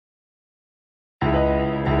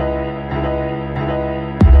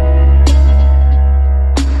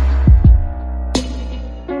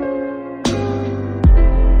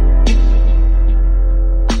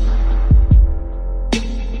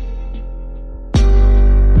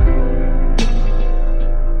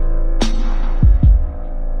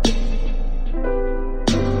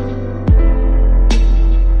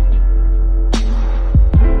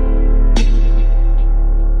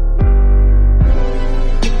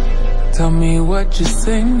Tell me what you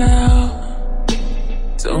say now.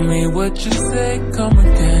 Tell me what you say, come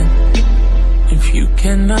again. If you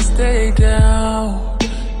cannot stay down,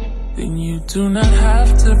 then you do not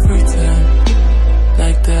have to pretend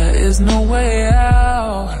like there is no way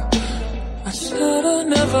out. I should've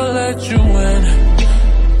never let you in,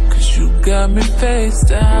 'cause you got me face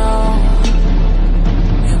down.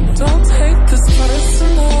 And don't take this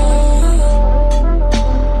personal.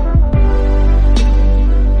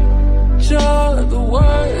 You're the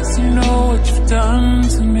worst, you know what you've done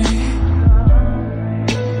to me.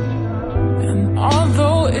 And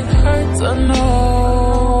although it hurts, I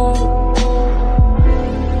know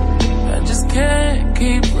I just can't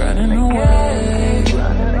keep running away.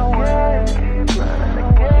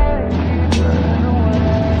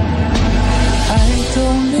 I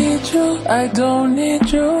don't need you, I don't need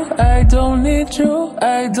you, I don't need you,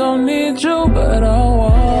 I don't need you, but I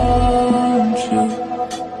want you.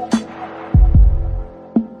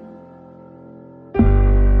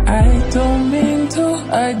 I don't mean to,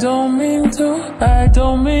 I don't mean to, I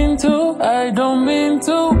don't mean to, I don't mean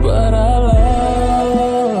to, but I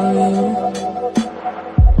love you.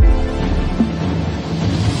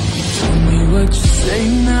 Tell me what you say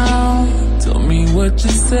now, tell me what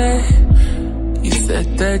you say. You said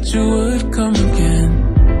that you would come again.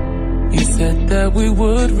 You said that we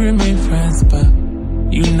would remain friends, but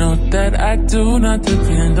you know that I do not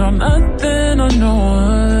depend on nothing or no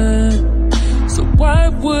one. So why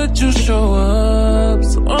would you show up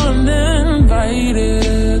so uninvited,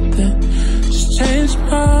 then just change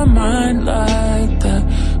my mind like that?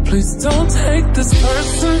 Please don't take this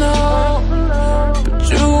personal, but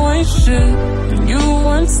you ain't shit and you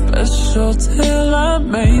weren't special till I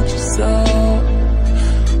made you so.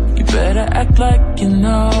 You better act like you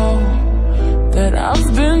know that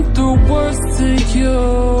I've been through worse than you.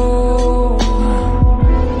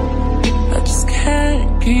 I just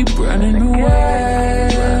can't keep running away.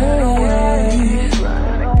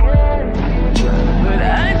 But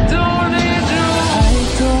I don't need you, I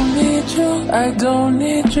don't need you, I don't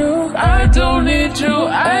need you, I don't need you,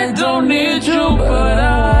 I don't need you, but I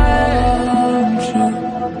want you,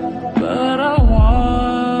 but I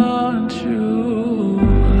want you.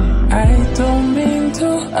 I don't mean to,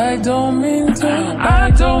 I don't mean to, I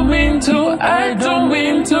don't mean to, I don't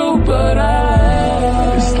mean to, but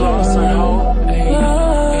I it's lost and hope.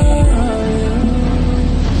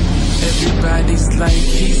 Everybody's like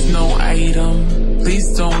he's no item. Please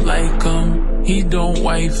don't like him. He don't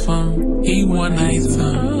wife him. He one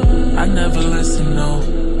item. I never listen, no.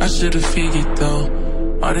 I should've figured though.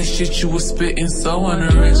 All the shit you was spitting so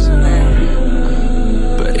unoriginal.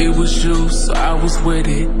 But it was you, so I was with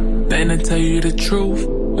it. Then to tell you the truth,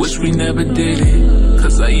 wish we never did it.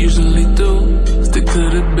 'Cause I usually do stick to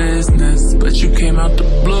the business, but you came out the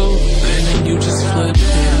blue, and then you just flipped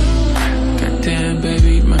it. Goddamn,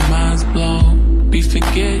 baby, my mind's blown. Be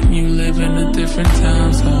forgetting you live in a different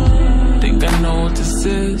time zone. Think I know what this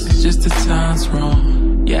is, just the time's wrong.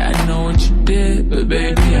 Yeah, I know what you did, but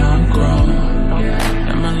baby, I'm grown.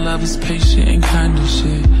 And my love is patient and kind of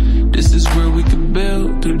shit. This is where we could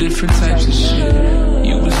build through different types of shit.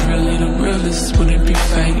 You was really the realest, wouldn't be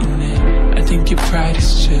fighting it. I think your pride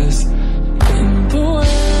is just in the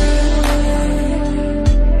way.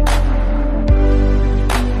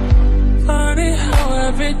 Funny how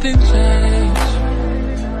everything changed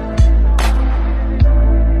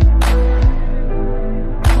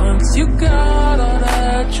once you got all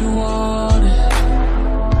that you wanted.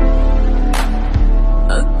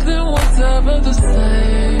 Nothing was ever the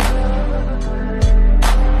same.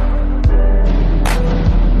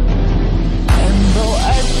 And though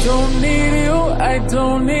I don't need you, I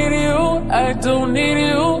don't need you, I don't need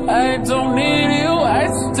you, I don't